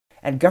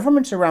and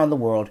governments around the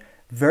world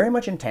very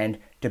much intend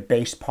to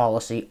base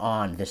policy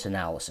on this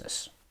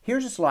analysis.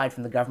 Here's a slide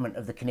from the government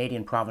of the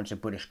Canadian province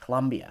of British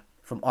Columbia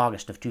from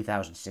August of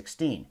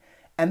 2016.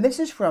 And this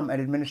is from an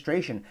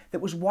administration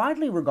that was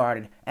widely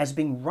regarded as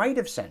being right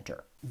of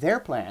center. Their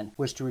plan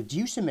was to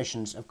reduce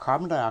emissions of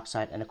carbon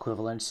dioxide and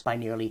equivalents by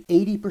nearly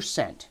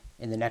 80%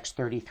 in the next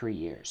 33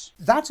 years.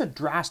 That's a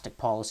drastic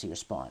policy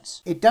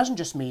response. It doesn't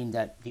just mean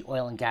that the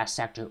oil and gas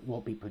sector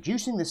won't be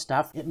producing this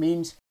stuff, it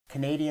means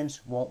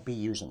Canadians won't be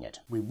using it.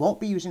 We won't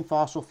be using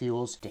fossil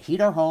fuels to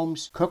heat our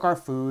homes, cook our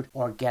food,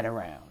 or get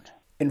around.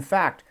 In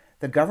fact,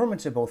 the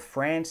governments of both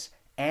France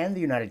and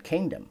the United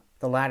Kingdom,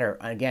 the latter,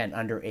 again,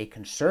 under a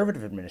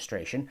conservative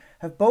administration,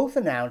 have both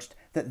announced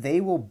that they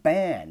will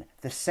ban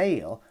the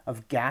sale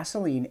of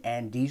gasoline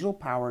and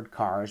diesel-powered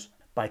cars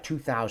by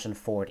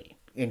 2040.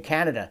 In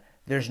Canada,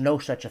 there's no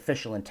such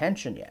official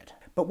intention yet.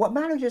 But what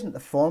matters isn't the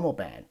formal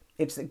ban.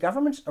 It's that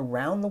governments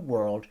around the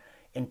world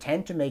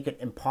intend to make it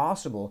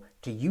impossible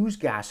to use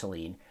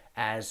gasoline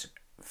as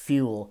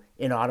fuel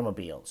in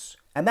automobiles.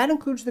 And that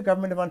includes the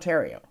government of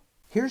Ontario.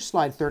 Here's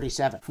slide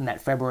 37 from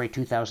that February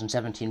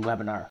 2017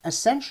 webinar.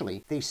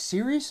 Essentially, they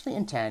seriously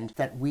intend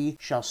that we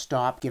shall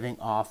stop giving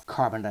off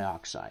carbon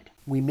dioxide.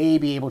 We may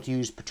be able to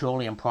use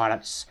petroleum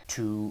products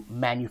to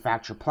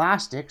manufacture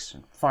plastics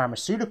and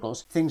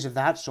pharmaceuticals, things of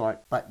that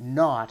sort, but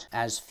not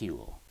as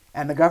fuel.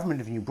 And the government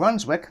of New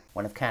Brunswick,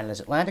 one of Canada's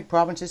Atlantic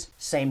provinces,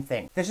 same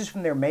thing. This is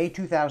from their May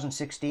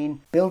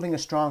 2016 Building a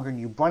Stronger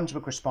New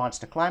Brunswick Response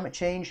to Climate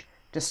Change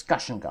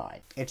discussion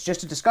guide. It's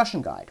just a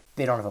discussion guide.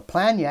 They don't have a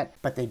plan yet,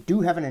 but they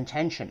do have an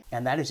intention,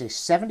 and that is a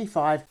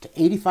 75 to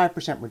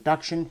 85%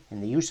 reduction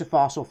in the use of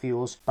fossil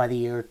fuels by the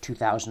year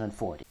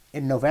 2040.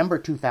 In November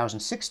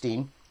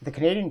 2016, the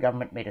Canadian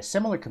government made a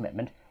similar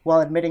commitment while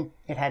admitting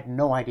it had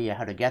no idea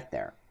how to get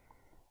there.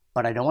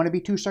 But I don't want to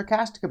be too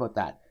sarcastic about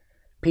that.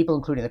 People,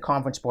 including the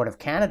Conference Board of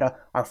Canada,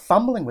 are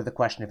fumbling with the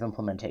question of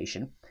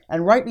implementation,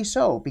 and rightly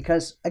so,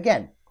 because,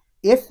 again,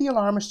 if the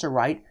alarmists are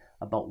right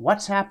about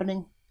what's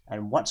happening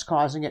and what's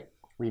causing it,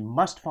 we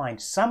must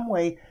find some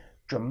way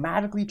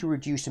dramatically to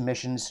reduce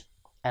emissions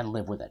and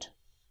live with it.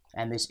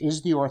 And this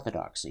is the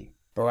orthodoxy.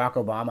 Barack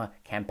Obama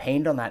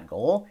campaigned on that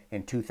goal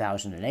in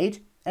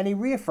 2008, and he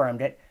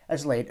reaffirmed it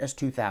as late as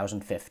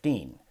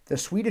 2015. The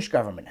Swedish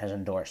government has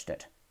endorsed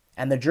it,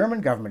 and the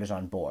German government is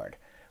on board,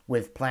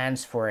 with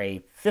plans for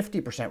a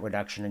 50%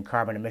 reduction in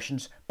carbon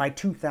emissions by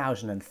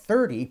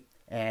 2030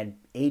 and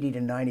 80 to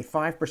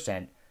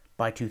 95%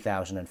 by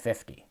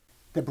 2050.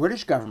 The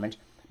British government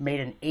made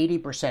an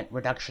 80%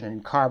 reduction in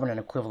carbon and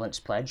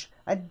equivalents pledge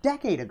a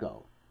decade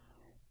ago.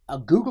 A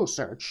Google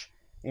search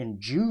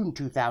in June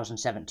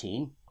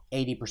 2017,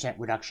 80%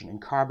 reduction in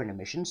carbon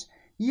emissions,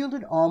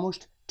 yielded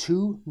almost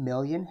 2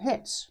 million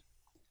hits.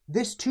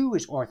 This too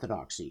is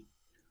orthodoxy.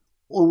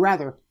 Or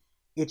rather,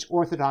 it's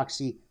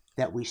orthodoxy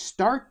that we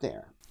start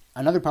there.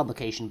 Another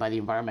publication by the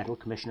Environmental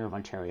Commissioner of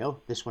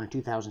Ontario, this one in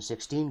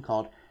 2016,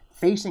 called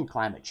Facing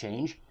Climate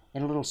Change,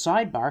 in a little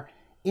sidebar,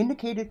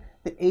 indicated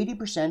that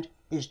 80%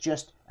 is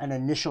just an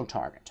initial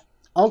target.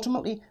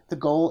 Ultimately, the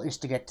goal is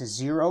to get to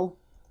zero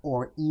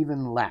or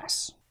even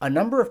less. A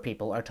number of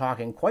people are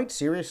talking quite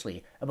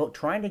seriously about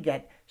trying to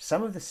get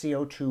some of the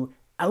CO2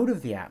 out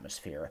of the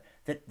atmosphere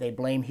that they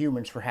blame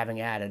humans for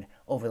having added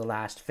over the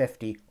last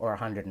 50 or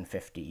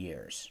 150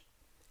 years.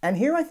 And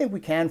here I think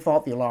we can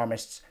fault the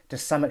alarmists to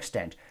some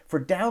extent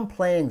for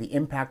downplaying the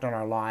impact on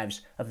our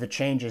lives of the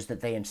changes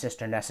that they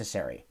insist are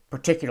necessary,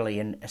 particularly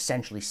in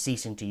essentially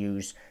ceasing to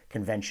use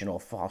conventional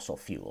fossil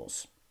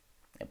fuels.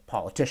 And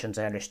politicians,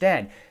 I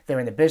understand, they're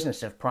in the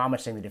business of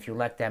promising that if you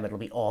elect them, it'll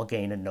be all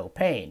gain and no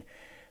pain.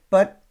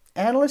 But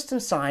analysts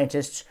and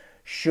scientists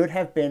should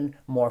have been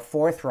more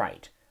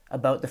forthright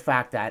about the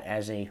fact that,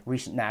 as a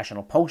recent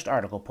National Post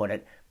article put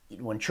it,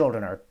 when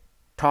children are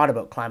taught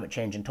about climate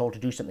change and told to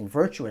do something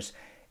virtuous,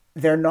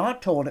 they're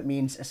not told it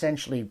means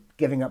essentially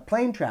giving up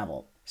plane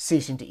travel,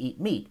 ceasing to eat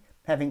meat,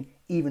 having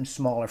even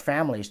smaller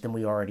families than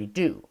we already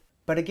do.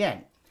 But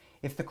again,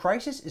 if the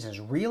crisis is as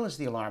real as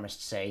the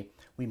alarmists say,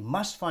 we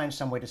must find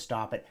some way to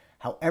stop it,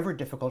 however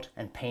difficult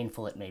and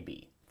painful it may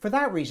be. For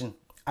that reason,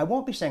 I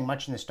won't be saying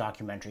much in this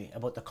documentary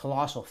about the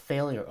colossal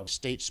failure of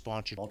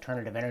state-sponsored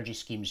alternative energy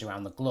schemes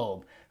around the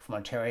globe, from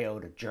Ontario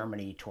to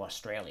Germany to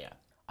Australia.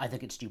 I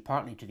think it's due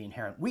partly to the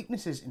inherent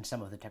weaknesses in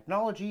some of the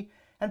technology,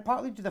 and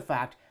partly to the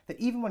fact that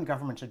even when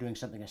governments are doing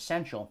something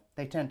essential,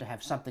 they tend to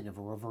have something of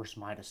a reverse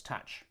Midas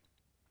touch.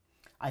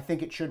 I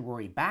think it should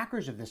worry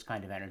backers of this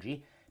kind of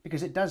energy,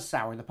 because it does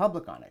sour the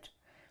public on it.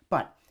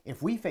 But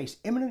if we face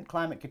imminent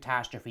climate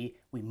catastrophe,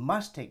 we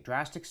must take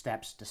drastic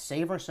steps to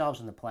save ourselves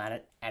and the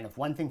planet, and if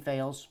one thing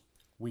fails,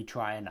 we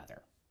try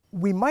another.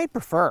 We might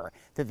prefer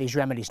that these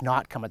remedies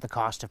not come at the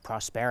cost of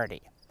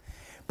prosperity.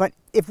 But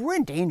if we're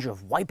in danger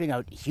of wiping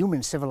out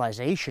human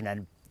civilization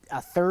and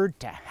a third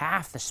to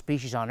half the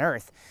species on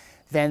Earth,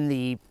 then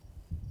the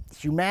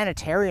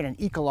humanitarian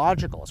and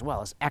ecological, as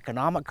well as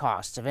economic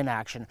costs of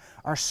inaction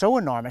are so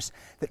enormous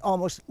that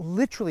almost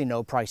literally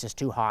no price is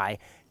too high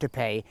to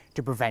pay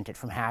to prevent it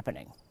from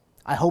happening.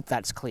 I hope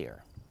that's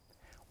clear.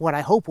 What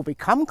I hope will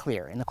become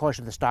clear in the course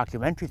of this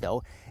documentary,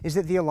 though, is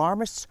that the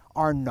alarmists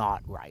are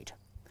not right.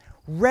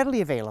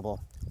 Readily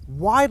available,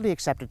 widely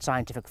accepted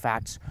scientific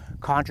facts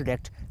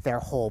contradict their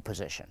whole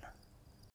position.